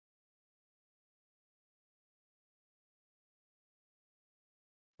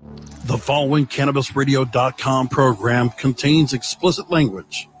The following CannabisRadio.com program contains explicit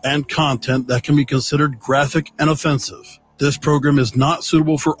language and content that can be considered graphic and offensive. This program is not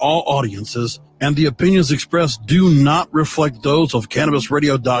suitable for all audiences, and the opinions expressed do not reflect those of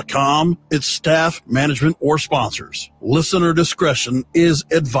CannabisRadio.com, its staff, management, or sponsors. Listener discretion is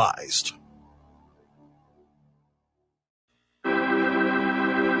advised.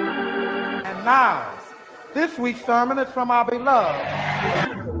 And now, this week's sermon is from our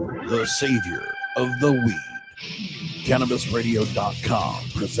beloved, the savior of the weed. CannabisRadio.com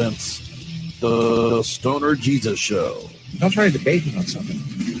presents the Stoner Jesus Show. Don't try to debate me on something.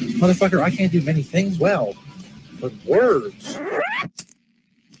 Motherfucker, I can't do many things well, but words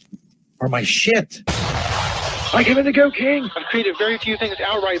are my shit. I give it the go, King. I've created very few things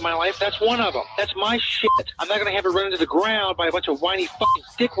outright in my life. That's one of them. That's my shit. I'm not going to have it run into the ground by a bunch of whiny fucking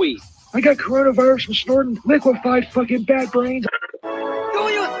dickweed. I got coronavirus from snorting liquefied fucking bat brains. Do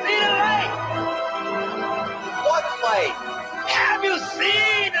you see the light? What light? Have you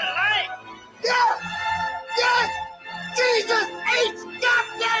seen the light? Yes! Yes! Jesus H.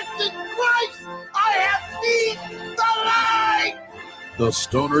 Goddamn Christ! I have seen the light! The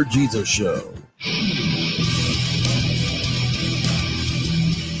Stoner Jesus Show.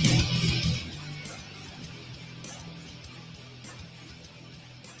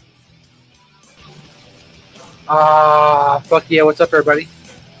 Fuck yeah, what's up, everybody?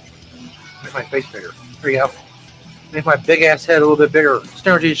 Make my face bigger. There you go. Make my big ass head a little bit bigger.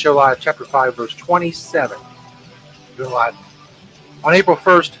 Stoner Jesus Show Live, Chapter 5, Verse 27. Doing live on April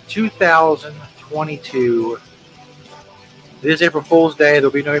 1st, 2022. It is April Fool's Day.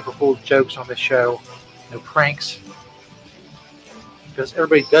 There'll be no April Fool's jokes on this show. No pranks. Because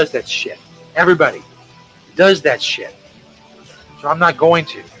everybody does that shit. Everybody does that shit. So I'm not going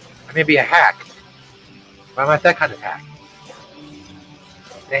to. I may be a hack. But I'm not that kind of hack.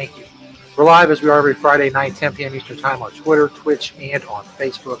 Thank you. We're live as we are every Friday night, 10 p.m. Eastern Time on Twitter, Twitch, and on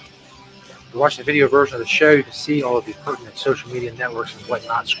Facebook. If you're watching the video version of the show, you can see all of the pertinent social media networks and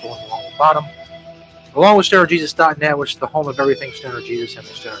whatnot scrolling along the bottom. Along with StonerJesus.net, which is the home of everything Stoner Jesus and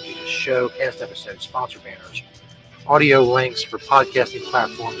the Stoner Jesus Show, cast episodes, sponsor banners, audio links for podcasting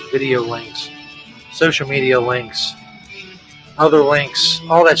platforms, video links, social media links, other links,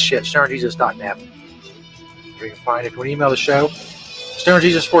 all that shit, StonerJesus.net. You can find it. If you want to email the show,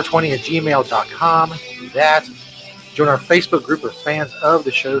 StonerJesus420@gmail.com. Do that. Join our Facebook group of fans of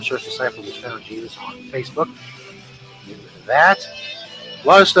the show. Search Disciples of Stoner Jesus on Facebook. Do that. A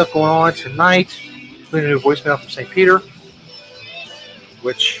lot of stuff going on tonight. Including a new voicemail from St. Peter.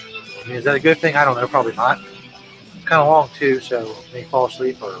 Which, I mean, is that a good thing? I don't know. Probably not. It's kind of long, too, so you may fall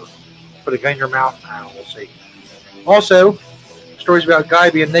asleep or put a gun in your mouth. I don't know. We'll see. Also, stories about a guy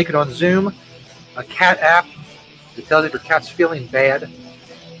being naked on Zoom. A cat app that tells if your cat's feeling bad.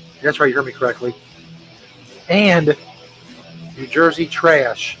 That's right, you heard me correctly. And New Jersey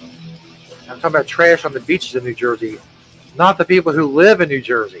trash. I'm talking about trash on the beaches of New Jersey, not the people who live in New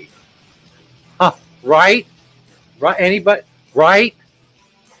Jersey. Huh, right? Right? Anybody? Right?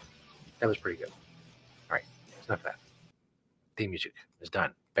 That was pretty good. All right, that's enough of that. Theme music is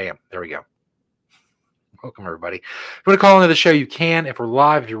done. Bam, there we go. Welcome, everybody. If you want to call into the show, you can. If we're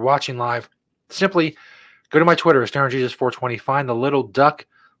live, if you're watching live, simply go to my Twitter, StonerJesus420. Find the little duck,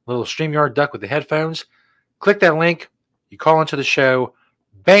 little StreamYard duck with the headphones. Click that link. You call into the show.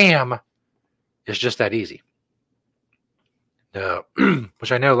 Bam! It's just that easy.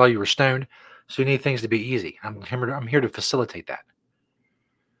 Which I know a lot of you were stoned, so you need things to be easy. I'm here to facilitate that.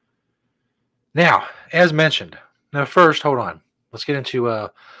 Now, as mentioned, now first, hold on. Let's get into,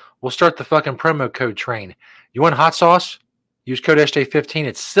 we'll start the fucking promo code train. You want hot sauce? Use code SJ15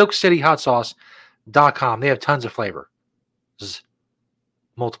 at SilkCityHotSauce.com. They have tons of flavor. This is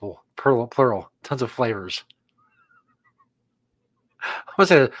multiple, plural, tons of flavors.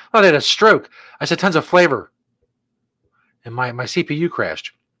 I had a stroke. I said tons of flavor. And my CPU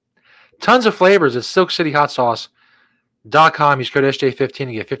crashed. Tons of flavors at SilkCityHotSauce.com. Use code SJ15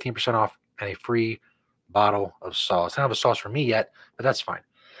 to get 15% off and a free bottle of sauce. I don't have a sauce for me yet, but that's fine.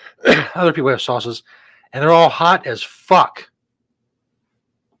 Other people have sauces, and they're all hot as fuck.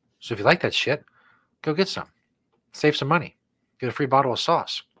 So if you like that shit, go get some. Save some money. Get a free bottle of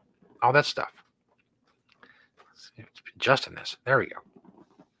sauce. All that stuff. Adjusting this. There we go.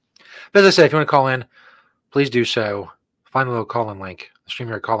 But as I said, if you want to call in, please do so. Find the little call-in link, the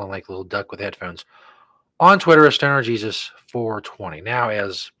StreamYard call-in link, little duck with headphones. On Twitter, StonerJesus420. Now,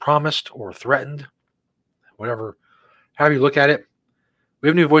 as promised or threatened, whatever, however you look at it, we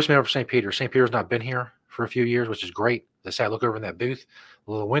have a new voicemail from St. Peter. St. Peter's not been here for a few years, which is great. As I say, I look over in that booth,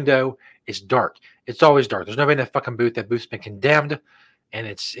 the little window, it's dark. It's always dark. There's nobody in that fucking booth. That booth's been condemned. And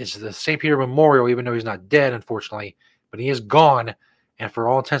it's the St. Peter Memorial, even though he's not dead, unfortunately, but he is gone. And for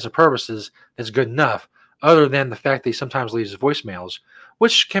all intents and purposes, that's good enough, other than the fact that he sometimes leaves voicemails,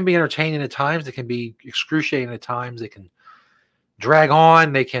 which can be entertaining at times. They can be excruciating at times. They can drag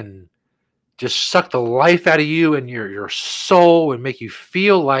on. They can just suck the life out of you and your soul and make you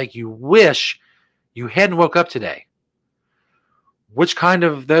feel like you wish you hadn't woke up today. Which kind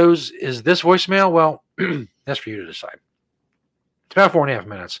of those is this voicemail? Well, that's for you to decide. It's about 4.5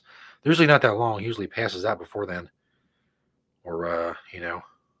 minutes. They're usually not that long. He usually passes that before then. Or,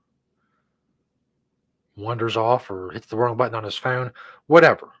 wanders off or hits the wrong button on his phone.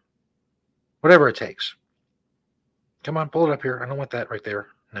 Whatever. Whatever it takes. Come on, pull it up here. I don't want that right there.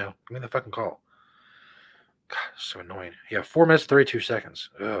 No, give me the fucking call. God, it's so annoying. Yeah, 4 minutes, 32 seconds.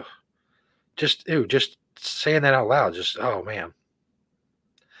 Ugh. Just saying that out loud. Just, oh, man.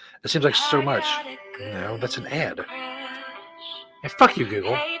 It seems like so much. No, that's an ad. Hey, fuck you,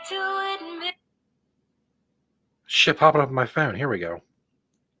 Google. Shit popping up on my phone. Here we go.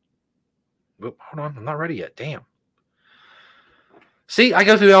 Hold on. I'm not ready yet. Damn. See, I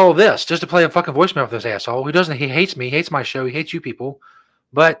go through all of this just to play a fucking voicemail with this asshole who doesn't. He hates me. He hates my show. He hates you people.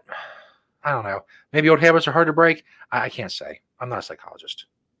 But I don't know. Maybe old habits are hard to break. I can't say. I'm not a psychologist.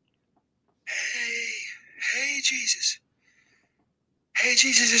 Hey, Jesus. Hey,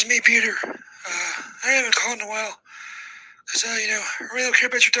 Jesus, it's me, Peter. I haven't called in a while. Because, I really don't care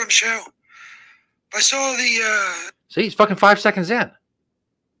about your dumb show. I saw the, See, he's fucking 5 seconds in.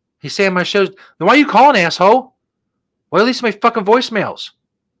 He's saying my show's... Then why are you calling, asshole? Well, at least my fucking voicemails.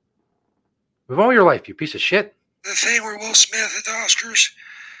 Move on with your life, you piece of shit. The thing where Will Smith at the Oscars,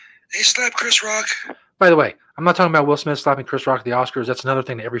 he slapped Chris Rock. By the way, I'm not talking about Will Smith slapping Chris Rock at the Oscars. That's another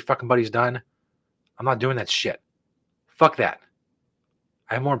thing that every fucking buddy's done. I'm not doing that shit. Fuck that.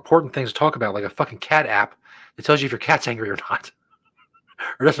 I have more important things to talk about, like a fucking cat app that tells you if your cat's angry or not.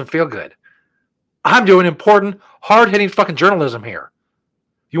 Or doesn't feel good. I'm doing important, hard-hitting fucking journalism here.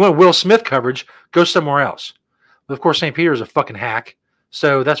 If you want Will Smith coverage, go somewhere else. But of course, St. Peter is a fucking hack,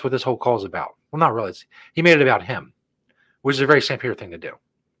 so that's what this whole call is about. Well, not really. He made it about him, which is a very St. Peter thing to do.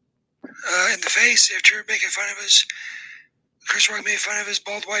 In the face, after making fun of Chris Rock made fun of his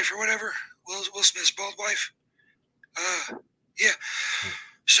bald wife or whatever, Will Smith's bald wife. Yeah.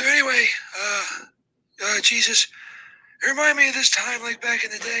 So anyway, Jesus, it reminded me of this time, like back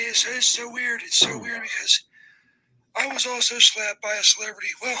in the day. It's so weird. It's so weird because I was also slapped by a celebrity.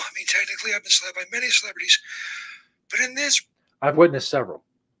 Well, I mean, technically, I've been slapped by many celebrities, but in this, I've witnessed several.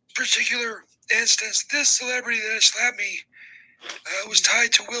 Particular instance, this celebrity that slapped me was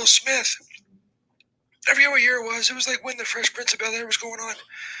tied to Will Smith. I forget what year it was. It was like when the Fresh Prince of Bel-Air was going on.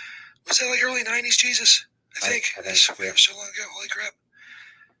 Was that like early 90s, Jesus? I think. That's so long ago. Holy crap.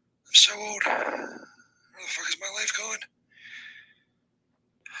 I'm so old. Where the fuck is my life going?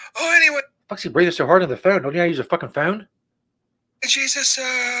 Oh, anyway. Fuck's he breathing so hard on the phone? Don't you know how to use a fucking phone? Jesus,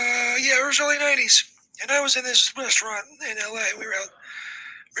 yeah, it was early 90s. And I was in this restaurant in LA. We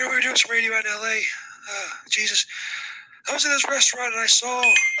were doing some radio out in LA. Jesus. I was in this restaurant and I saw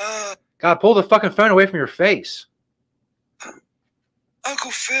God, pull the fucking phone away from your face.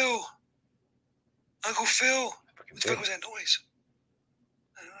 Uncle Phil. Uncle Phil. What the fuck was that noise?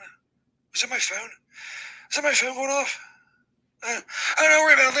 I don't know. Was that my phone? Is that my phone going off? I don't know.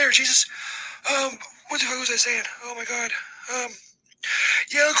 Worry about it later, Jesus. What the fuck was I saying? Oh my God.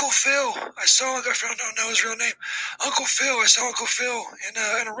 Yeah, Uncle Phil. I don't know his real name. Uncle Phil. I saw Uncle Phil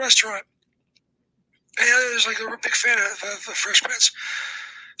in a restaurant. And I was like a big fan of Fresh Prince.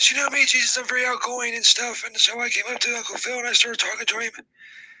 So you know me, Jesus, I'm very outgoing and stuff. And so I came up to Uncle Phil and I started talking to him.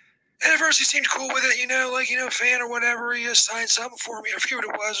 And at first he seemed cool with it, fan or whatever. He just signed something for me. I forget what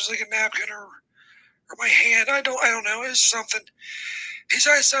it was. It was like a napkin or my hand. I don't know. It was something. He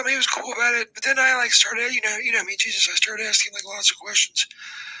signed something. He was cool about it. But then I started, you know me, Jesus. I started asking lots of questions.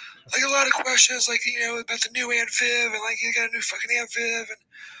 Like a lot of questions, about the new Aunt Viv and you got a new fucking Aunt Viv and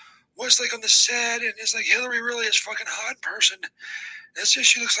what's on the set and is Hillary really is fucking hot in person. That's what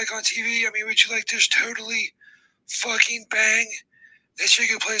she looks like on TV. I mean, would you just totally fucking bang that chick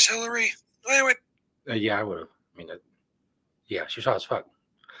who plays Hillary? Anyway. Yeah, I would have. I mean, yeah, she's hot as fuck.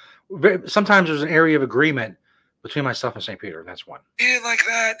 Sometimes there's an area of agreement between myself and St. Peter, and that's one. He didn't like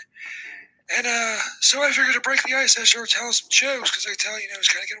that. And so I figured to break the ice, I started telling some jokes because I tell it was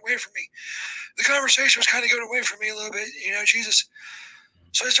kind of getting away from me. The conversation was kind of going away from me a little bit, Jesus.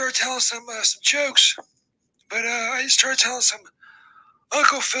 So I started telling some jokes. But I started telling some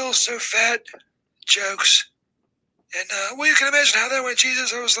Uncle Phil's so fat jokes. And, you can imagine how that went,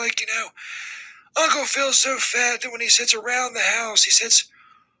 Jesus. I was like, Uncle Phil's so fat that when he sits around the house, he sits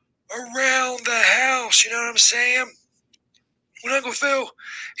around the house. You know what I'm saying? when Uncle Phil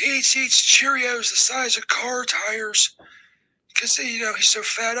eats Cheerios the size of car tires, because he's so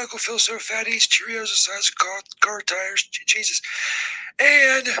fat. Uncle Phil's so fat he eats Cheerios the size of car tires. Jesus.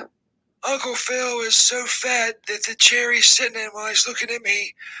 And Uncle Phil is so fat that the chair he's sitting in while he's looking at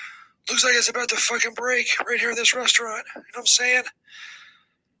me looks like it's about to fucking break right here in this restaurant. You know what I'm saying?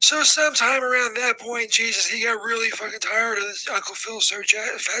 So sometime around that point, Jesus, he got really fucking tired of this Uncle Phil's so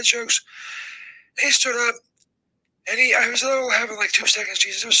fat jokes. And he stood up, and I was having like 2 seconds,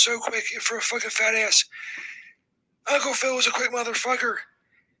 Jesus. It was so quick for a fucking fat ass. Uncle Phil was a quick motherfucker.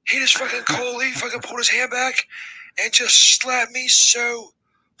 He just fucking pulled his hand back and just slapped me so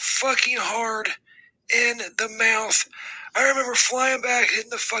fucking hard in the mouth. I remember flying back,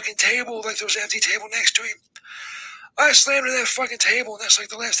 hitting the fucking table like there was an empty table next to him. I slammed into that fucking table, and that's like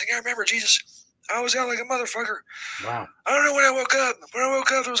the last thing I remember, Jesus. I was out like a motherfucker. Wow. I don't know when I woke up. When I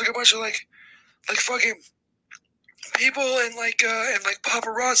woke up, there was like a bunch of like fucking people and like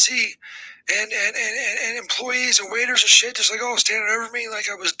paparazzi and employees and waiters and shit just like all standing over me like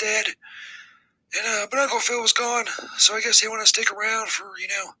I was dead. And but Uncle Phil was gone, so I guess they want to stick around for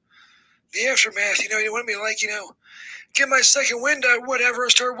the aftermath. He wanted me to like get my second wind out, whatever,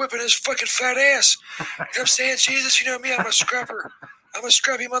 and start whipping his fucking fat ass. You know what I'm saying? Jesus, me, I'm a scrapper. I'm a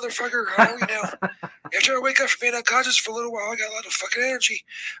scrappy motherfucker. After I wake up from being unconscious for a little while, I got a lot of fucking energy.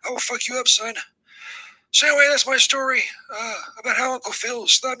 I will fuck you up, son. So anyway, that's my story about how Uncle Phil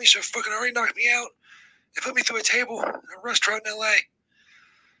slapped me so fucking hard he knocked me out and put me through a table in a restaurant in L.A.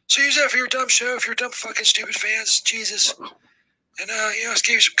 So use that for your dumb show, for your dumb fucking stupid fans. Jesus. And, I just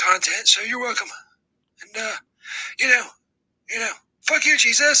gave you some content, so you're welcome. And, fuck you,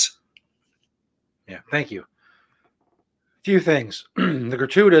 Jesus. Yeah, thank you. Few things. The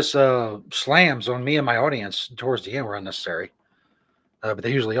gratuitous slams on me and my audience towards the end were unnecessary, but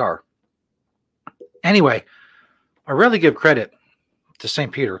they usually are. Anyway, I rarely give credit to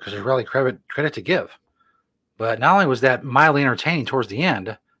St. Peter because there's rarely credit to give. But not only was that mildly entertaining towards the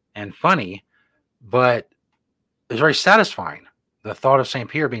end and funny, but it was very satisfying. The thought of St.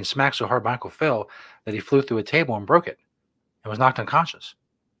 Peter being smacked so hard by Uncle Phil that he flew through a table and broke it and was knocked unconscious.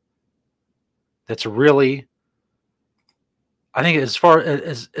 That's really, I think, as far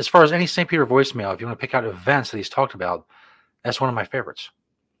as any St. Peter voicemail, if you want to pick out events that he's talked about, that's one of my favorites.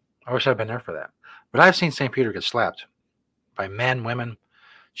 I wish I'd been there for that. But I've seen St. Peter get slapped by men, women,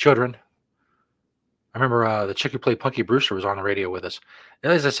 children. I remember the chick who played Punky Brewster was on the radio with us.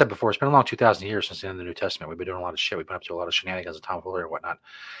 And as I said before, it's been a long 2,000 years since the end of the New Testament. We've been doing a lot of shit. We've been up to a lot of shenanigans and tomfoolery and whatnot.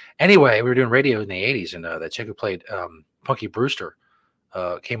 Anyway, we were doing radio in the 80s, and that chick who played Punky Brewster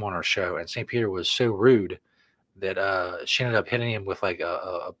came on our show, and St. Peter was so rude that she ended up hitting him with like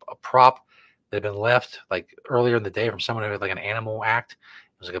a prop that had been left like earlier in the day from someone who had like an animal act.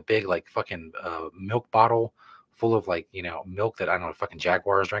 It was like a big like fucking milk bottle full of like, milk that I don't know, fucking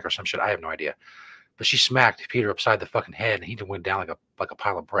jaguars drink or some shit. I have no idea. But she smacked Peter upside the fucking head, and he went down like a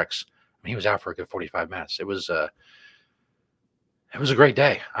pile of bricks. I mean, he was out for a good 45 minutes. It was a great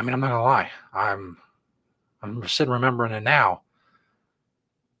day. I mean, I'm not gonna lie. I'm sitting remembering it now.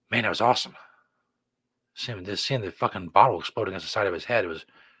 Man, it was awesome. Seeing the fucking bottle explode against the side of his head. It was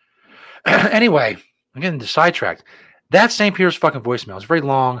anyway. I'm getting sidetracked. That's St. Peter's fucking voicemail. It's very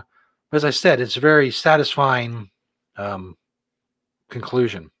long, but as I said, it's a very satisfying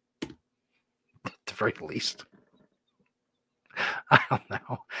conclusion. At the very least. I don't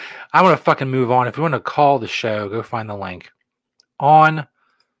know. I want to fucking move on. If you want to call the show, go find the link on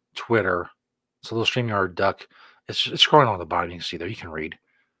Twitter. It's a little StreamYard duck. It's scrolling on the bottom. You can see there. You can read.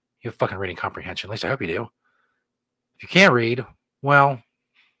 You have fucking reading comprehension. At least I hope you do. If you can't read, well,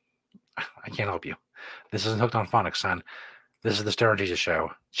 I can't help you. This isn't Hooked on Phonics, son. This is the Stoner Jesus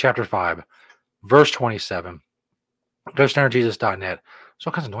Show, Chapter 5, Verse 27. Go stonerjesus.net. There's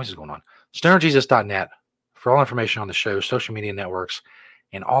all kinds of noises going on. stonerjesus.net for all information on the show, social media networks,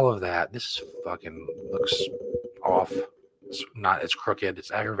 and all of that. This fucking looks off. It's crooked.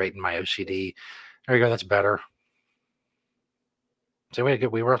 It's aggravating my OCD. There you go. That's better. So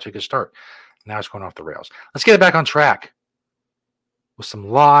we were off to a good start. Now it's going off the rails. Let's get it back on track with some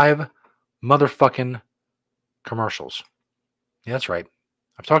live motherfucking commercials. Yeah, that's right.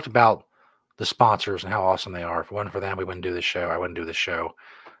 I've talked about the sponsors and how awesome they are. If it wasn't for them, we wouldn't do this show. I wouldn't do this show.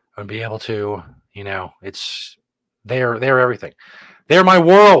 I wouldn't be able to, they're everything. They're my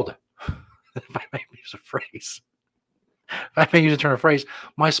world. If I may use a phrase. If I may use a turn of phrase,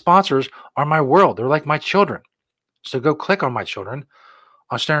 my sponsors are my world. They're like my children. So go click on my children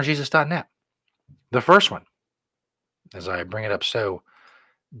on stonerjesus.net. The first one, as I bring it up so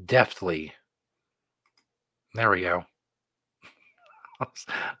deftly. There we go.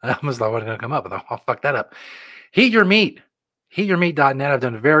 I almost thought it was going to come up, but I'll fuck that up. Heat your meat. HeatYourMeat.net. I've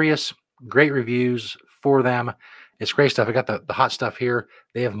done various great reviews for them. It's great stuff. I got the hot stuff here.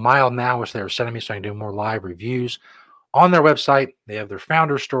 They have mild now, which they were sending me so I can do more live reviews. On their website, they have their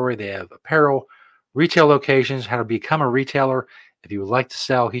founder story. They have apparel, retail locations, how to become a retailer. If you would like to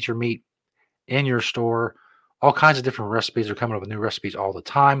sell Heat Your Meat in your store, all kinds of different recipes. They're coming up with new recipes all the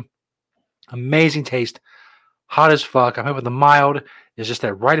time. Amazing taste, hot as fuck. I'm hoping the mild is just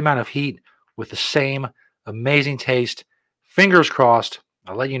that right amount of heat with the same amazing taste. Fingers crossed.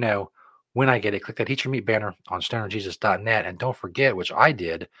 I'll let you know when I get it. Click that Heat Your Meat banner on stonerjesus.net. And don't forget, which I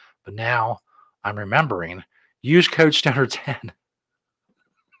did, but now I'm remembering, use code STONER10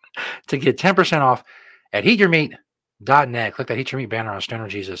 to get 10% off at heatyourmeat.net. Click that Heat Your Meat banner on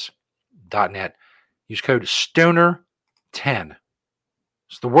stonerjesus.net. Use code STONER10.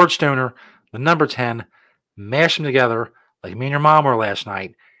 It's the word stoner, the number 10. Mash them together like me and your mom were last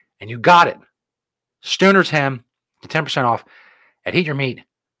night, and you got it. STONER10, get 10% off at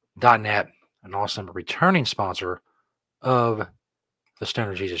heatyourmeat.net, an awesome returning sponsor of the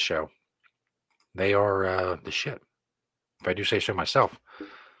Stoner Jesus Show. They are the shit, if I do say so myself.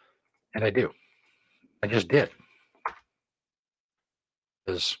 And I do. I just did.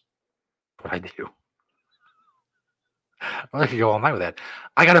 Is what I do. Well, I could go all night with that.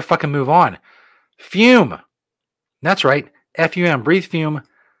 I got to fucking move on. Fume. That's right. F-U-M.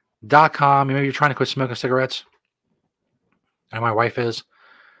 BreatheFume.com. Maybe you're trying to quit smoking cigarettes. And my wife is.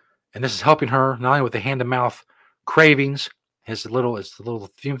 And this is helping her not only with the hand-to-mouth cravings. It's the little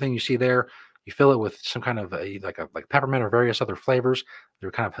fume thing you see there. You fill it with some kind of like peppermint or various other flavors.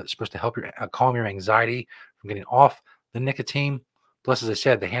 They're kind of supposed to help you calm your anxiety from getting off the nicotine. Plus, as I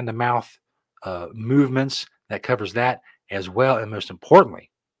said, the hand-to-mouth movements, that covers that as well. And most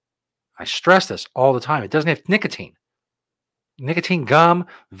importantly, I stress this all the time, it doesn't have nicotine. Nicotine gum,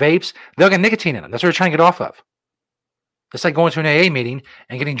 vapes, they'll get nicotine in them. That's what they're trying to get off of. It's like going to an AA meeting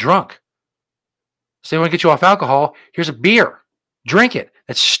and getting drunk. So they want to get you off alcohol. Here's a beer. Drink it.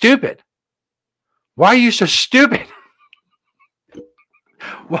 That's stupid. Why are you so stupid?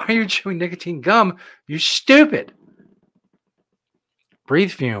 Why are you chewing nicotine gum? You stupid.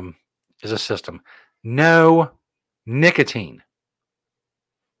 Breathe Fume is a system. No nicotine.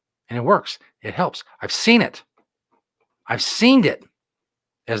 And it works. It helps. I've seen it. I've seen it,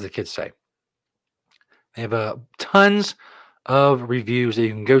 as the kids say. They have tons of reviews that you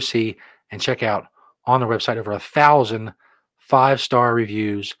can go see and check out on their website. Over 1,000 5-star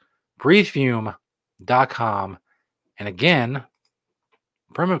reviews. BreatheFume.com. And again,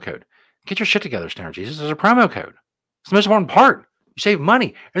 promo code. Get your shit together, Stoner Jesus. There's a promo code. It's the most important part. You save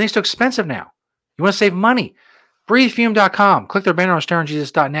money. Everything's too expensive now. You want to save money. BreatheFume.com. Click their banner on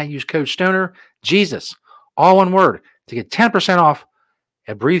stonerjesus.net. Use code STONERJesus. All one word to get 10% off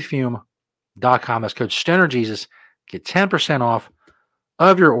at BreatheFume.com. That's code STONERJesus. Get 10% off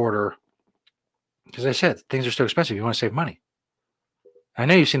of your order. As I said, things are so expensive. You want to save money. I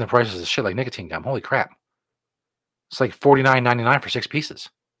know you've seen the prices of shit like nicotine gum. Holy crap. It's like $49.99 for 6 pieces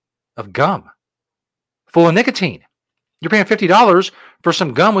of gum full of nicotine. You're paying $50 for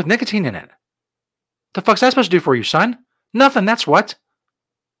some gum with nicotine in it. The fuck's that supposed to do for you, son? Nothing, that's what.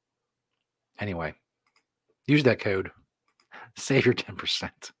 Anyway, use that code. Save your 10%.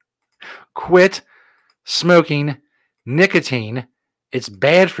 Quit smoking nicotine. It's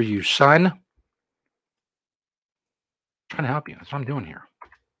bad for you, son. I'm trying to help you. That's what I'm doing here.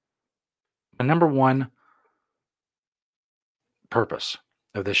 The number one purpose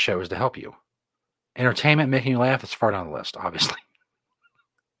of this show is to help you. Entertainment, making you laugh, it's far down the list, obviously.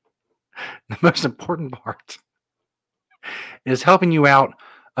 The most important part is helping you out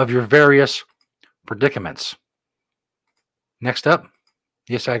of your various predicaments. Next up,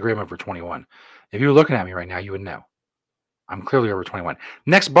 yes, I agree, I'm over 21. If you were looking at me right now, you would know. I'm clearly over 21.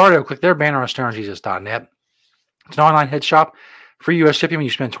 Next, Bardo, click their banner on stonerjesus.net. It's an online head shop. Free U.S. shipping when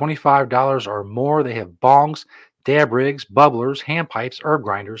you spend $25 or more. They have bongs, dab rigs, bubblers, hand pipes, herb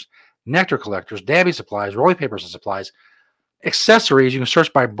grinders, nectar collectors, dabby supplies, rolling papers and supplies, accessories. You can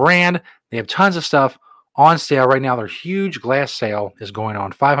search by brand. They have tons of stuff on sale right now. Their huge glass sale is going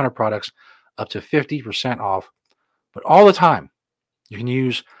on. 500 products, up to 50% off. But all the time, you can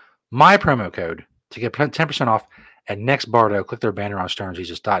use my promo code to get 10% off at Next Bardo. Click their banner on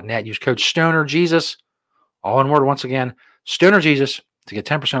stonerjesus.net. Use code STONERJesus, all in word once again, STONERJesus, to get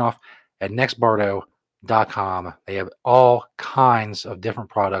 10% off at nextbardo.com. They have all kinds of different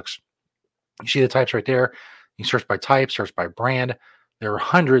products. You see the types right there. You can search by type, search by brand. There are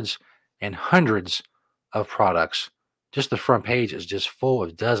hundreds and hundreds of products. Just the front page is just full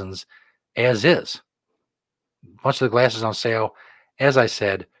of dozens, as is. A bunch of the glasses on sale. As I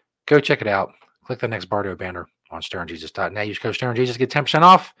said, go check it out. Click the Next Bardo banner on stonerandjesus.net. Use code stonerandjesus to get 10%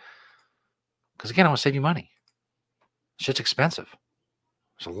 off. Because again, I want to save you money. Shit's expensive.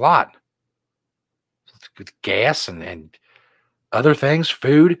 There's a lot. With gas and other things,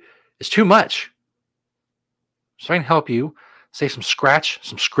 food, it's too much. So I can help you save some scratch,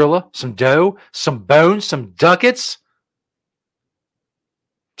 some Skrilla, some dough, some bones, some ducats,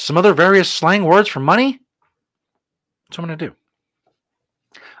 some other various slang words for money. That's what I'm going to do.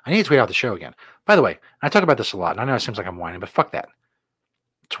 I need to tweet out the show again. By the way, I talk about this a lot, and I know it seems like I'm whining, but fuck that.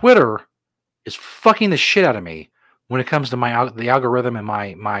 Twitter is fucking the shit out of me when it comes to the algorithm and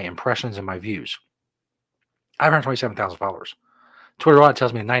my impressions and my views. I have 127,000 followers. Twitter audit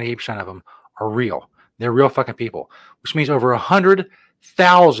tells me 98% of them are real. They're real fucking people, which means over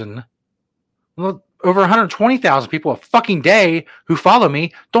 100,000, well, over 120,000 people a fucking day who follow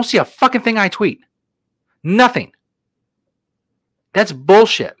me don't see a fucking thing I tweet. Nothing. That's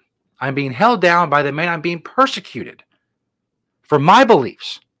bullshit. I'm being held down by the man. I'm being persecuted for my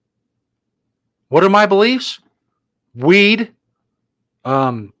beliefs. What are my beliefs? Weed,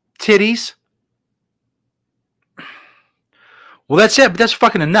 titties. Well, that's it, but that's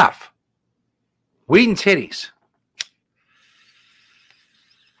fucking enough. Weed and titties.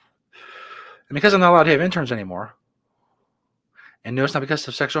 And because I'm not allowed to have interns anymore, and no, it's not because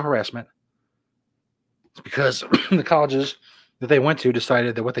of sexual harassment. It's because the colleges that they went to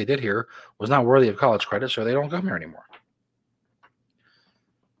decided that what they did here was not worthy of college credit, so they don't come here anymore.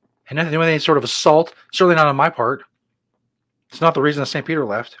 And nothing to do with any sort of assault, certainly not on my part. It's not the reason that St. Peter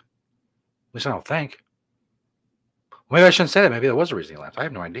left. At least I don't think. Maybe I shouldn't say that. Maybe that was the reason he left. I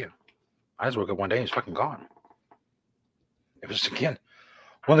have no idea. I just woke up one day and he's fucking gone. It was, again,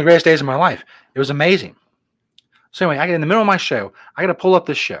 one of the greatest days of my life. It was amazing. So anyway, I get in the middle of my show. I got to pull up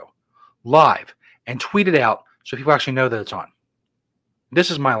this show live and tweet it out so people actually know that it's on.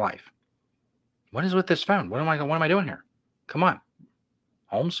 This is my life. What is with this phone? What am I doing here? Come on,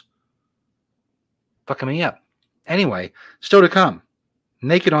 Holmes. Fucking me up. Anyway, still to come.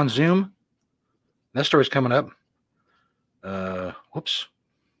 Naked on Zoom. That story's coming up. Whoops.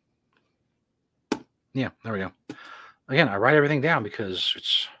 Yeah, there we go. Again, I write everything down because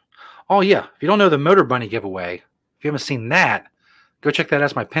it's... Oh, yeah. If you don't know the Motor Bunny giveaway, if you haven't seen that, go check that out.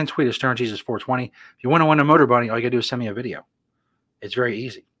 That's my pinned tweet at StonerJesus420. If you want to win a Motor Bunny, all you got to do is send me a video. It's very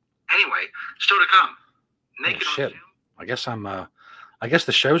easy. Anyway, still to come. Naked on Zoom. I guess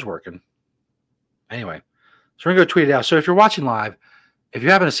the show's working. Anyway, so we're going to go tweet it out. So if you're watching live, if you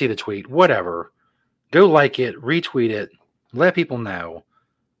happen to see the tweet, whatever, go like it, retweet it, let people know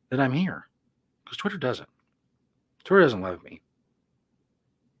that I'm here. Because Twitter doesn't. Twitter doesn't love me.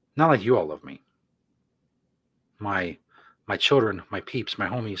 Not like you all love me. My children, my peeps, my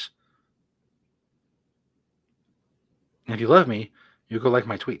homies. And if you love me, you go like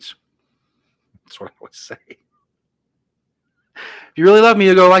my tweets. That's what I always say. If you really love me,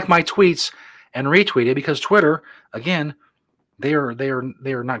 you go like my tweets and retweet it, because Twitter, again, they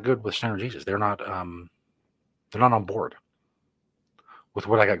are not good with Stoner Jesus. They're not on board with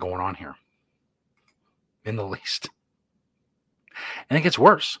what I got going on here in the least. And it gets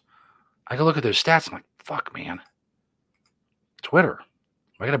worse. I can look at those stats. I'm like, fuck, man. Twitter,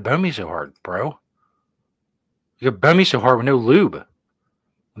 why gotta bone me so hard, bro? You gotta bone me so hard with no lube.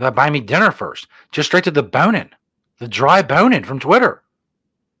 Without buying me dinner first. Just straight to the boning. The dry boning from Twitter.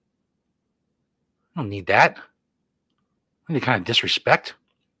 I don't need that. Any kind of disrespect.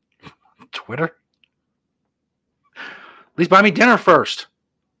 Twitter. At least buy me dinner first.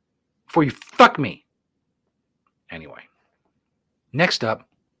 Before you fuck me. Anyway. Next up.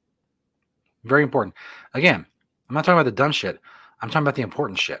 Very important. Again, I'm not talking about the dumb shit. I'm talking about the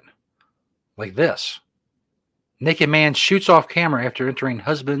important shit. Like this. Naked man shoots off camera after entering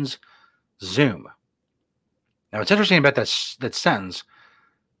husband's Zoom. Now, what's interesting about that sentence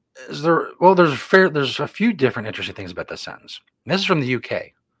is there's a few different interesting things about that sentence. And this is from the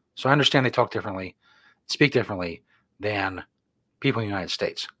UK. So I understand they talk differently, speak differently than people in the United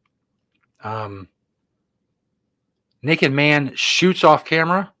States. Naked man shoots off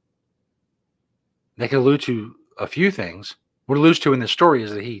camera. They can allude to a few things. What it alludes to in this story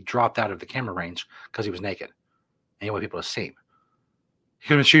is that he dropped out of the camera range because he was naked. And he wanted people to see him. He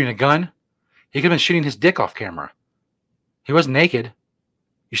could have been shooting a gun. He could have been shooting his dick off camera. He wasn't naked.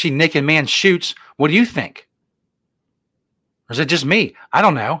 You see naked man shoots. What do you think? Or is it just me? I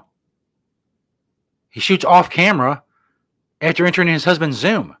don't know. He shoots off camera after entering his husband's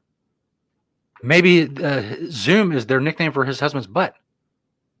Zoom. Maybe Zoom is their nickname for his husband's butt.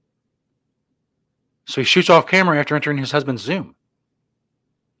 So he shoots off camera after entering his husband's Zoom.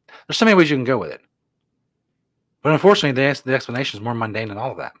 There's so many ways you can go with it. But unfortunately, the explanation is more mundane than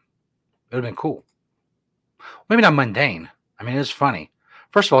all of that. It would have been cool. Maybe not mundane. I mean, it is funny.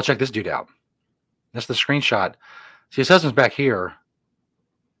 First of all, check this dude out. That's the screenshot. See, his husband's back here.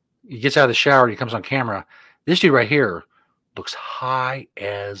 He gets out of the shower. He comes on camera. This dude right here looks high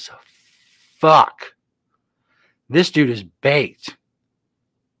as fuck. This dude is baked.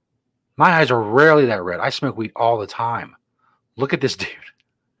 My eyes are rarely that red. I smoke weed all the time. Look at this dude.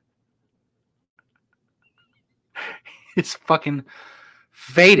 It's fucking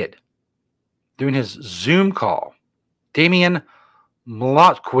faded. Doing his Zoom call. Damian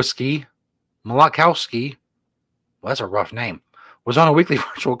Molotowski, well, that's a rough name, was on a weekly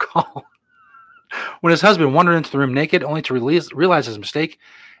virtual call when his husband wandered into the room naked, only to realize his mistake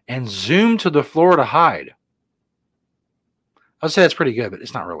and zoom to the floor to hide. I would say that's pretty good, but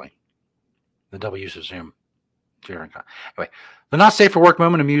it's not really. The double use of Zoom. Anyway, the not safe for work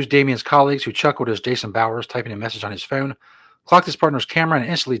moment amused Damian's colleagues, who chuckled as Jason Bowers, typing a message on his phone, clocked his partner's camera and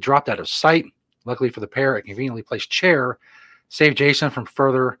instantly dropped out of sight. Luckily for the pair, a conveniently placed chair saved Jason from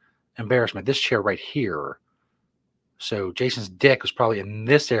further embarrassment. This chair right here. So Jason's dick was probably in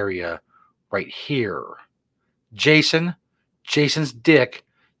this area right here. Jason's dick,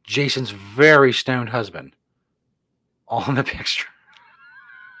 Jason's very stoned husband. All in the picture.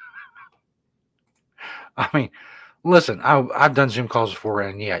 I mean, listen, I've done Zoom calls before,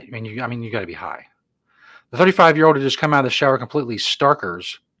 and yeah, you got to be high. The 35-year-old had just come out of the shower completely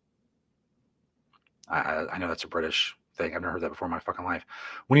starkers. I know that's a British thing. I've never heard that before in my fucking life.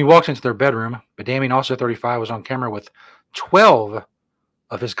 When he walks into their bedroom, but Damian, also 35, was on camera with 12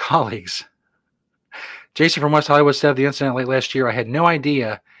 of his colleagues. Jason from West Hollywood said of the incident late last year, I had no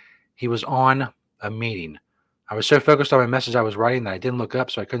idea he was on a meeting. I was so focused on my message I was writing that I didn't look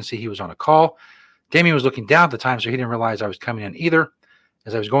up, so I couldn't see he was on a call. Damian was looking down at the time, so he didn't realize I was coming in either.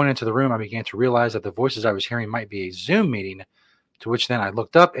 As I was going into the room, I began to realize that the voices I was hearing might be a Zoom meeting, to which then I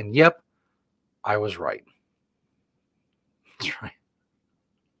looked up, and yep, I was right. That's right.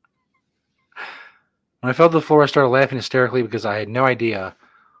 When I fell to the floor, I started laughing hysterically because I had no idea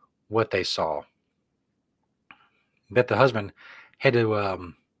what they saw. I bet the husband had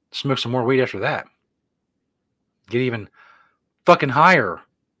to smoke some more weed after that. Get even fucking higher,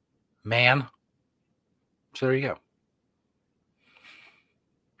 man. So there you go.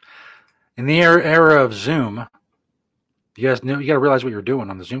 In the era of Zoom, you guys know, you got to realize what you're doing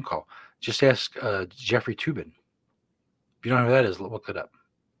on the Zoom call. Just ask Jeffrey Toobin. If you don't know who that is, look it up.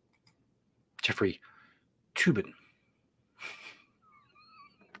 Jeffrey Toobin.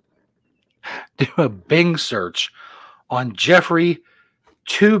 Do a Bing search on Jeffrey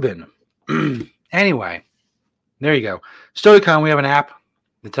Toobin. Anyway, there you go. Stoicon, we have an app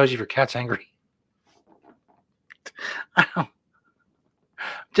that tells you if your cat's angry. I don't.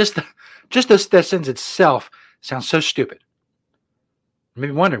 Just that sentence itself sounds so stupid.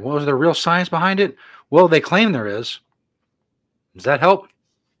 Maybe wondering, well, is there real science behind it? Well, they claim there is. Does that help?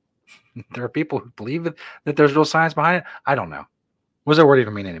 There are people who believe that there's real science behind it. I don't know. What does that word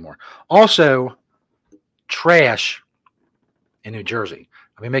even mean anymore? Also, trash in New Jersey.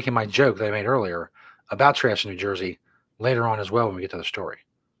 I'll be making my joke that I made earlier about trash in New Jersey later on as well when we get to the story.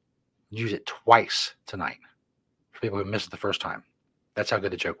 Use it twice tonight for people who missed it the first time. That's how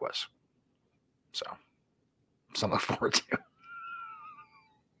good the joke was. So, something to look forward to.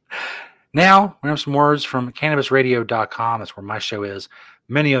 Now, we have some words from CannabisRadio.com. That's where my show is.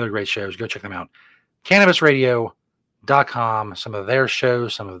 Many other great shows. Go check them out. CannabisRadio.com. Some of their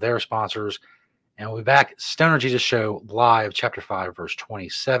shows, some of their sponsors. And we'll be back. Stoner Jesus Show Live, Chapter 5, Verse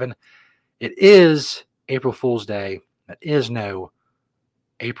 27. It is April Fool's Day. That is no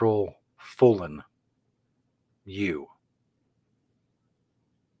April Foolin' you.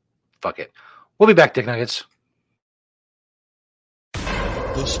 Fuck it. We'll be back, Dick Nuggets.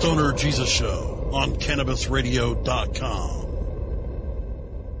 The Stoner Jesus Show on CannabisRadio.com.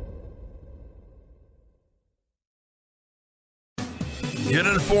 Get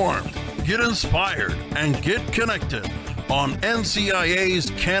informed, get inspired, and get connected on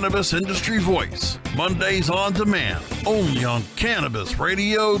NCIA's Cannabis Industry Voice. Mondays on demand, only on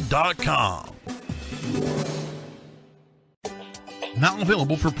CannabisRadio.com. Now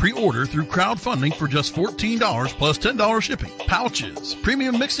available for pre-order through crowdfunding for just $14 plus $10 shipping. Pouches,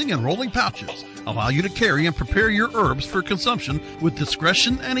 premium mixing and rolling pouches, allow you to carry and prepare your herbs for consumption with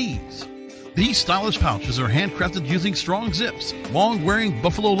discretion and ease. These stylish pouches are handcrafted using strong zips, long-wearing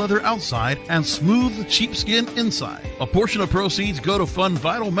buffalo leather outside, and smooth sheepskin inside. A portion of proceeds go to fund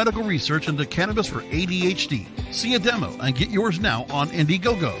vital medical research into cannabis for ADHD. See a demo and get yours now on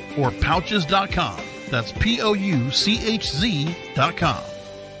Indiegogo or Pouches.com. That's POUCHZ.com.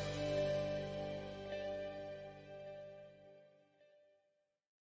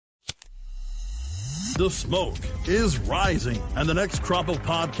 The smoke is rising, and the next crop of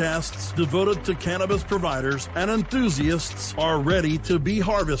podcasts devoted to cannabis providers and enthusiasts are ready to be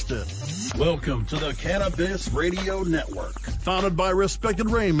harvested. Welcome to the Cannabis Radio Network, founded by respected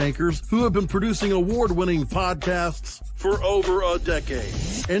rainmakers who have been producing award-winning podcasts for over a decade.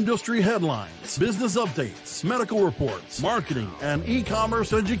 Industry headlines, business updates, medical reports, marketing, and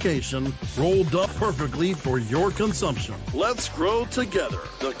e-commerce education rolled up perfectly for your consumption. Let's grow together.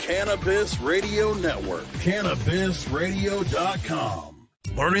 The Cannabis Radio Network. CannabisRadio.com.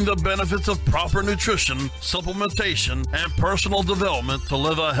 Learning the benefits of proper nutrition, supplementation, and personal development to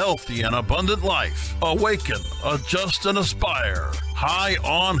live a healthy and abundant life. Awaken, adjust, and aspire. High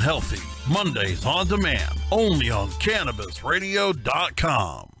on Healthy. Mondays on demand. Only on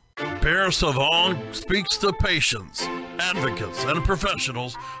CannabisRadio.com. Bear Savon speaks to patients, advocates, and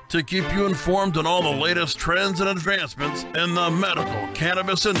professionals to keep you informed on all the latest trends and advancements in the medical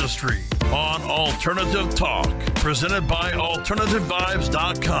cannabis industry on Alternative Talk, presented by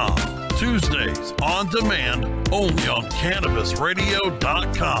AlternativeVibes.com. Tuesdays on demand, only on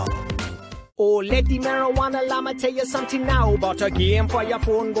CannabisRadio.com. Oh, let the marijuana llama tell you something now about a game for your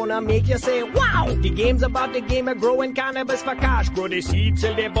phone gonna make you say, wow! The game's about the game of growing cannabis for cash. Grow the seed,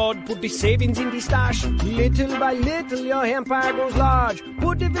 sell the bud, put the savings in the stash. Little by little, your empire grows large.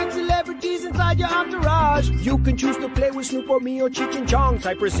 Put different celebrities inside your entourage. You can choose to play with Snoop or me or Cheech and Chong,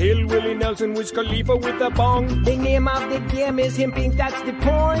 Cypress Hill, Willie Nelson, Wiz Khalifa with a bong. The name of the game is Hemp Inc., that's the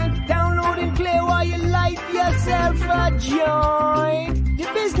point. Download and play while you light yourself a joint. The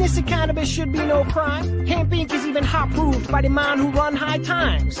business of cannabis should be no crime. Hemp Inc. is even hot-proofed by the man who run High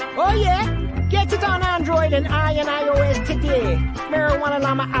Times. Oh yeah? Get it on Android and iOS today. Marijuana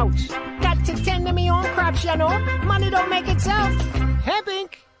Llama out. Got to tend to me own crops, you know. Money don't make itself. Hemp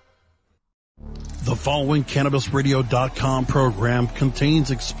Inc. The following CannabisRadio.com program contains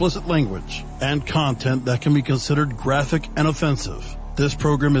explicit language and content that can be considered graphic and offensive. This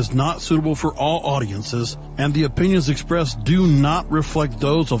program is not suitable for all audiences, and the opinions expressed do not reflect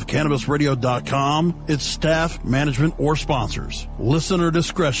those of CannabisRadio.com, its staff, management, or sponsors. Listener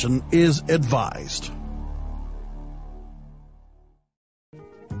discretion is advised.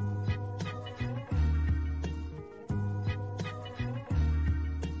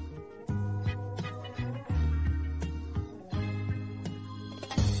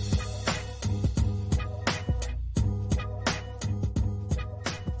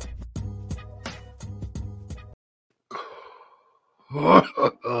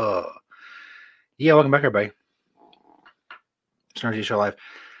 Yeah, welcome back, everybody. Synergy Show Live.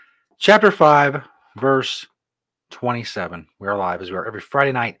 Chapter 5, verse 27. We are live as we are every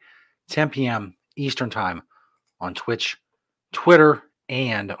Friday night, 10 p.m. Eastern Time on Twitch, Twitter,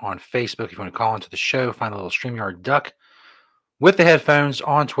 and on Facebook. If you want to call into the show, find a little StreamYard duck with the headphones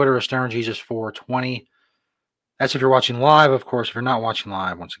on Twitter as Stoner Jesus 420. That's if you're watching live. Of course, if you're not watching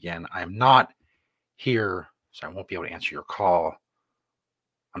live, once again, I am not here, so I won't be able to answer your call.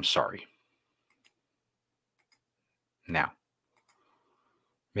 I'm sorry. Now,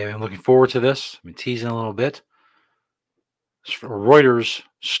 maybe I'm looking forward to this. I've been teasing a little bit. It's a Reuters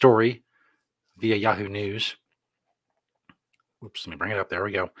story via Yahoo News. Oops, let me bring it up. There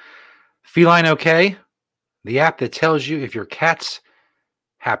we go. Feline OK, the app that tells you if your cat's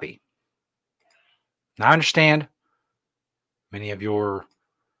happy. Now, I understand many of your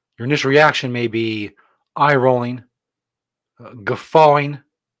initial reaction may be eye rolling, guffawing,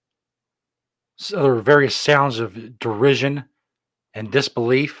 other various sounds of derision and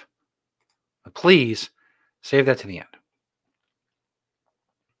disbelief. But please save that to the end.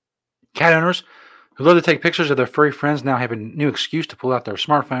 Cat owners who love to take pictures of their furry friends now have a new excuse to pull out their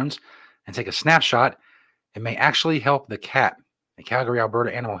smartphones and take a snapshot. It may actually help the cat. A Calgary,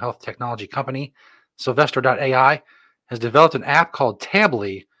 Alberta animal health technology company, Sylvester.ai, has developed an app called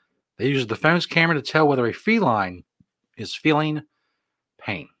Tably that uses the phone's camera to tell whether a feline is feeling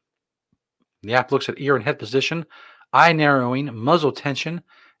pain. The app looks at ear and head position, eye narrowing, muzzle tension,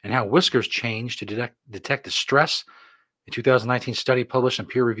 and how whiskers change to detect distress. A 2019 study published in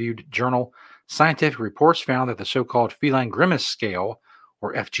peer-reviewed journal Scientific Reports found that the so-called Feline Grimace Scale,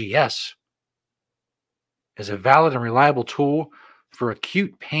 or FGS, is a valid and reliable tool for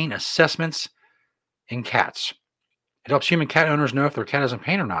acute pain assessments in cats. It helps human cat owners know if their cat is in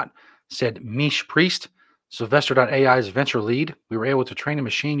pain or not, said Mish Priest, Sylvester.ai's venture lead. We were able to train a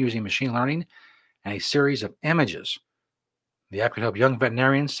machine using machine learning and a series of images. The app could help young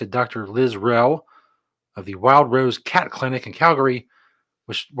veterinarians, said Dr. Liz Rell of the Wild Rose Cat Clinic in Calgary,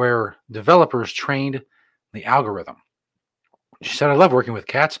 where developers trained the algorithm. She said, I love working with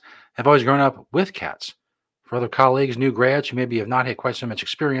cats. I've always grown up with cats. For other colleagues, new grads who maybe have not had quite so much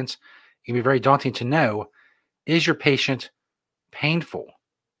experience, It can be very daunting to know, is your patient painful?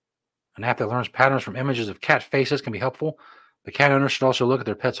 An app that learns patterns from images of cat faces can be helpful, but cat owners should also look at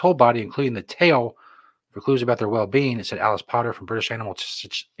their pet's whole body, including the tail, for clues about their well-being, said Alice Potter from British animal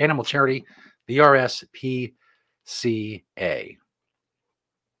charity, the RSPCA.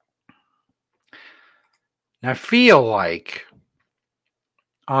 Now, I feel like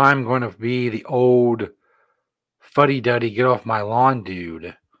I'm going to be the old fuddy-duddy, get off my lawn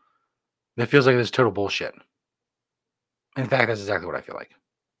dude that feels like this is total bullshit. In fact, that's exactly what I feel like.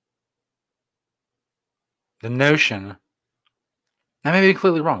 The notion, I may be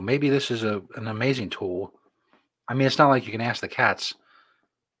completely wrong. Maybe this is an amazing tool. I mean, it's not like you can ask the cats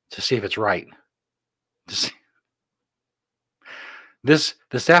to see if it's right.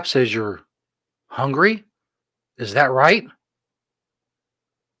 This app says you're hungry. Is that right?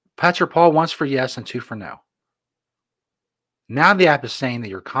 Pat your paw once for yes and 2 for no. Now the app is saying that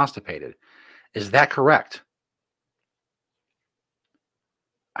you're constipated. Is that correct?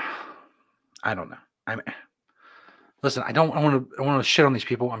 I don't know. Listen, I don't want to shit on these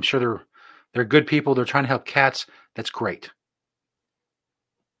people. I'm sure they're good people. They're trying to help cats. That's great.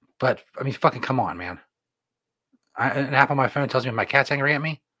 But I mean, fucking come on, man. An app on my phone tells me my cat's angry at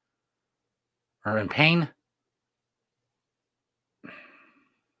me or in pain.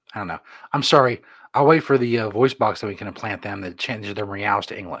 I don't know. I'm sorry. I'll wait for the voice box that we can implant them that changes their meows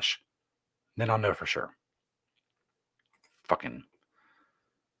to English. Then I'll know for sure. Fucking.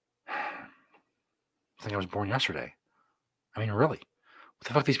 I think I was born yesterday. I mean, really. What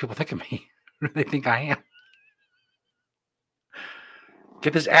the fuck do these people think of me? Who do they think I am?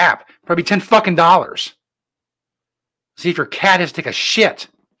 Get this app. Probably $10 fucking. See if your cat has to take a shit.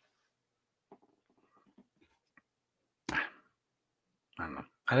 I don't know.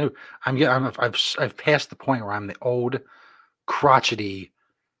 I know. I've passed the point where I'm the old, crotchety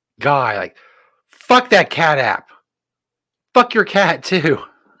guy. Like, fuck that cat app. Fuck your cat too.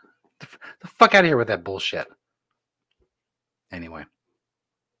 The fuck out of here with that bullshit. Anyway.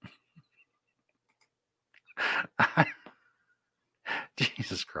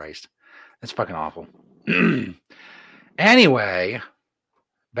 Jesus Christ. That's fucking awful. Anyway,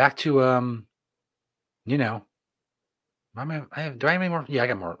 back to do I have any more? Yeah, I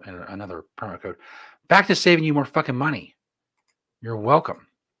got more. Another promo code. Back to saving you more fucking money. You're welcome.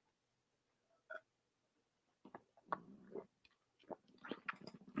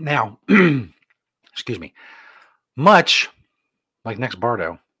 Now, excuse me. Much like Next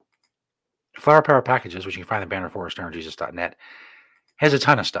Bardo, Flower Power Packages, which you can find the banner for at stonerjesus.net, has a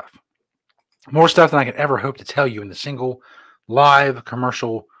ton of stuff. More stuff than I could ever hope to tell you in the single live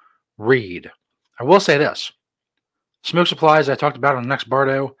commercial read. I will say this. Smoke supplies I talked about on Next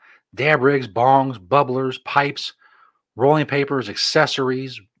Bardo, dab rigs, bongs, bubblers, pipes, rolling papers,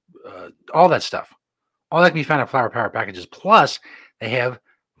 accessories, all that stuff. All that can be found at Flower Power Packages. Plus, they have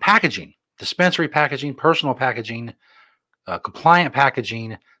packaging, dispensary packaging, personal packaging, compliant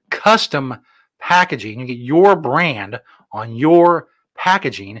packaging, custom packaging. You get your brand on your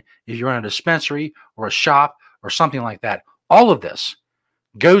packaging if you're in a dispensary or a shop or something like that. All of this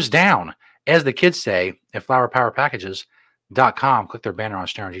goes down, as the kids say, at flowerpowerpackages.com. Click their banner on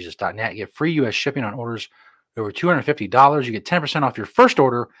stonerjesus.net. You get free U.S. shipping on orders over $250. You get 10% off your first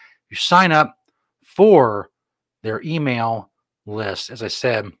order. You sign up for their email list. As I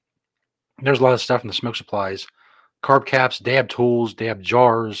said, there's a lot of stuff in the smoke supplies. Carb caps, dab tools, dab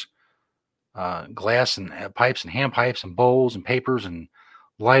jars, glass and pipes and hand pipes and bowls and papers and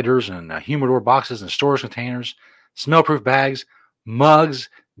lighters and humidor boxes and storage containers, smell-proof bags, mugs,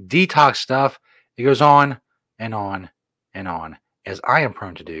 detox stuff. It goes on and on and on, as I am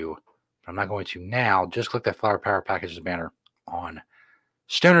prone to do. But I'm not going to now. Just click that Flower Power Packages banner on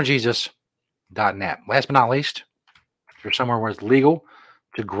stonerjesus.net. Last but not least, if you're somewhere where it's legal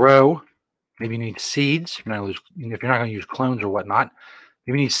to grow, maybe you need seeds. If you're not going to use clones or whatnot, if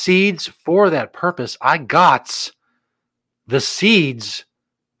you need seeds for that purpose, I got the seeds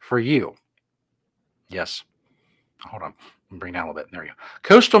for you. Yes. Hold on. Let me bring down a little bit. There you go.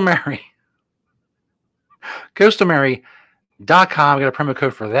 Coastal Mary. CoastalMary.com. I got a promo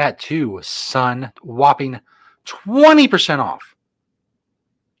code for that too, son. Whopping 20% off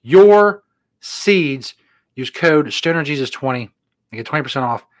your seeds. Use code StonerJesus20 and get 20%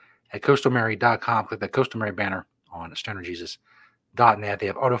 off at CoastalMary.com. Click that Coastal Mary banner on StonerJesus.net. They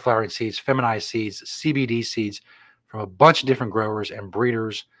have auto-flowering seeds, feminized seeds, CBD seeds from a bunch of different growers and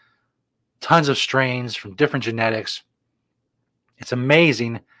breeders. Tons of strains from different genetics. It's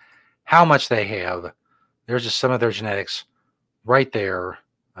amazing how much they have. There's just some of their genetics right there.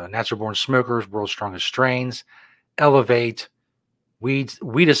 Natural Born Smokers, World's Strongest Strains, Elevate,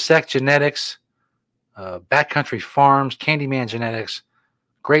 Weedasect Genetics, Backcountry Farms, Candyman Genetics,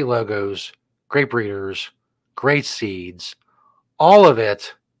 great logos, great breeders, great seeds, all of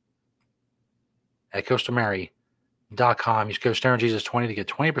it at CoastalMary.com. Use code StonerJesus20 to get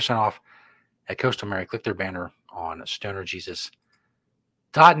 20% off at Coastal Mary. Click their banner on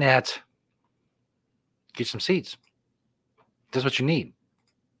StonerJesus.net. Get some seeds. That's what you need.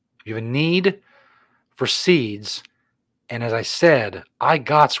 You have a need for seeds, and as I said, I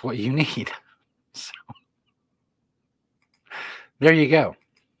got what you need. So, there you go.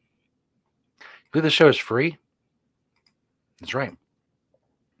 You believe the show is free? That's right.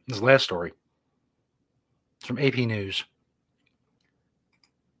 This last story. It's from AP News.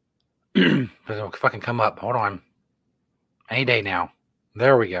 It'll fucking come up. Hold on. Any day now.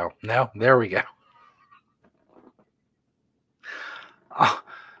 There we go. No, there we go. Oh,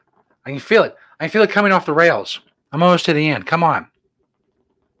 I can feel it. I can feel it coming off the rails. I'm almost to the end. Come on.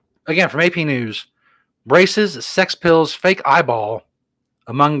 Again, from AP News. Braces, sex pills, fake eyeball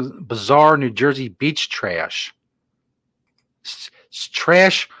among bizarre New Jersey beach trash. It's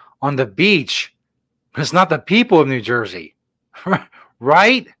trash on the beach. But it's not the people of New Jersey.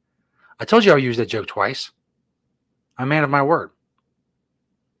 Right? I told you I would use that joke twice. I'm a man of my word.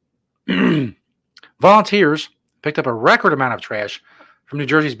 Volunteers picked up a record amount of trash from New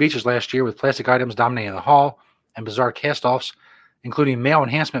Jersey's beaches last year, with plastic items dominating the hall and bizarre cast-offs, including male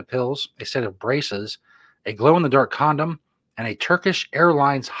enhancement pills, a set of braces, a glow-in-the-dark condom, and a Turkish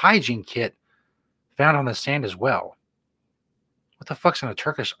Airlines hygiene kit found on the sand as well. What the fuck's in a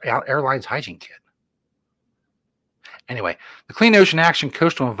Turkish Airlines hygiene kit? Anyway, the Clean Ocean Action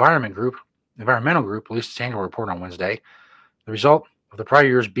Coastal Environmental Group released its annual report on Wednesday. The result of the prior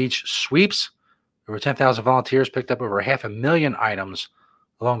year's beach sweeps: over 10,000 volunteers picked up over 500,000 items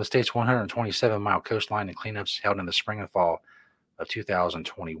along the state's 127-mile coastline in cleanups held in the spring and fall of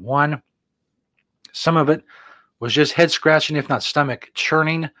 2021. Some of it was just head-scratching, if not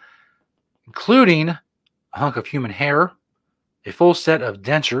stomach-churning, including a hunk of human hair, a full set of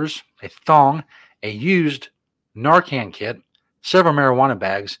dentures, a thong, a used Narcan kit, several marijuana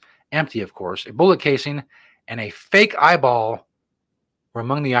bags, empty of course, a bullet casing, and a fake eyeball were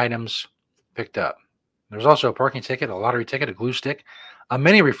among the items picked up. There was also a parking ticket, a lottery ticket, a glue stick, a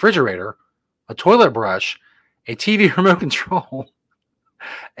mini refrigerator, a toilet brush, a TV remote control,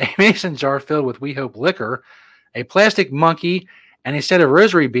 a mason jar filled with We Hope liquor, a plastic monkey, and a set of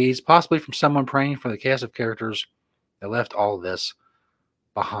rosary beads, possibly from someone praying for the cast of characters that left all of this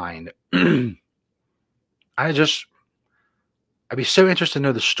behind. I'd be so interested to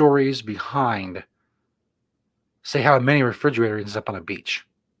know the stories behind, say, how a mini refrigerator ends up on a beach.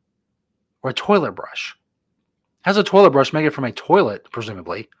 Or a toilet brush. How's a toilet brush make it from a toilet,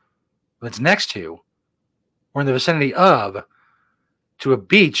 presumably, that's next to, or in the vicinity of, to a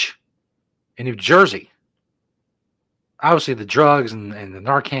beach in New Jersey? Obviously, the drugs and the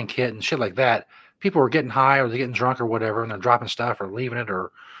Narcan kit and shit like that, people are getting high or they're getting drunk or whatever, and they're dropping stuff or leaving it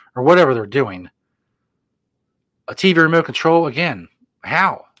or whatever they're doing. A TV remote control, again,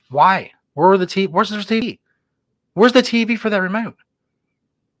 how? Why? Where's the TV? Where's the TV for that remote?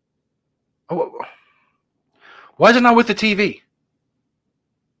 Why is it not with the TV?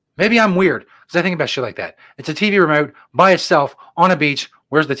 Maybe I'm weird because I think about shit like that. It's a TV remote by itself on a beach.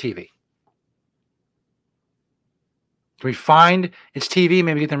 Where's the TV? Can we find its TV?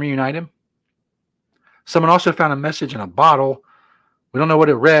 Maybe get them reunited? Someone also found a message in a bottle. We don't know what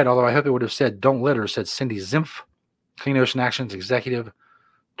it read, although I hope it would have said "Don't Litter," said Cindy Zimpf, Clean Ocean Action's executive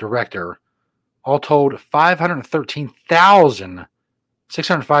director. All told,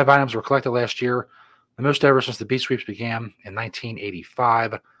 513,605 items were collected last year, the most ever since the beach sweeps began in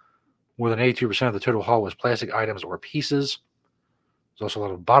 1985. More than 82% of the total haul was plastic items or pieces. There's also a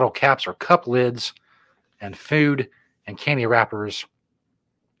lot of bottle caps or cup lids, and food and candy wrappers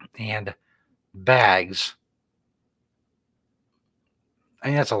and bags. I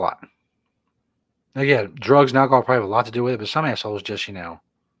mean, that's a lot. Again, drugs and alcohol probably have a lot to do with it, but some assholes just, they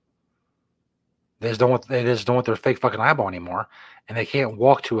just don't want their fake fucking eyeball anymore, and they can't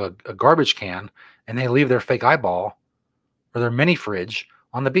walk to a garbage can, and they leave their fake eyeball or their mini fridge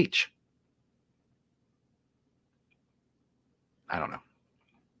on the beach. I don't know.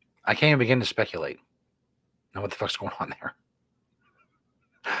 I can't even begin to speculate on what the fuck's going on there.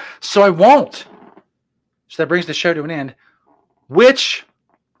 So I won't. So that brings the show to an end, which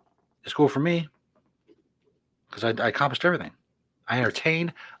is cool for me because I accomplished everything. I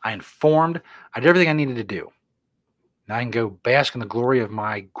entertained, I informed, I did everything I needed to do. Now I can go bask in the glory of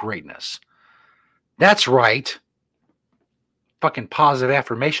my greatness. That's right. Fucking positive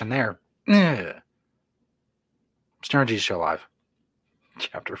affirmation there. Stoner Jesus Show Live.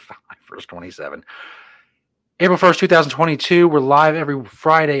 chapter 5, verse 27. April 1st, 2022. We're live every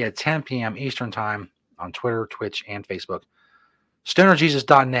Friday at 10 p.m. Eastern Time on Twitter, Twitch, and Facebook.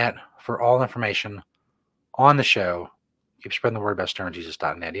 StonerJesus.net for all information on the show. Keep spreading the word about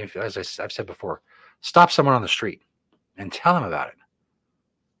StonerJesus.net. As I've said before, stop someone on the street and tell them about it.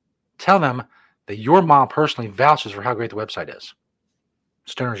 Tell them that your mom personally vouches for how great the website is.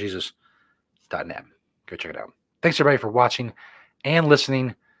 StonerJesus.net. Go check it out. Thanks, everybody, for watching and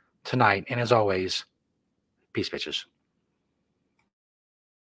listening tonight. And as always, peace, bitches.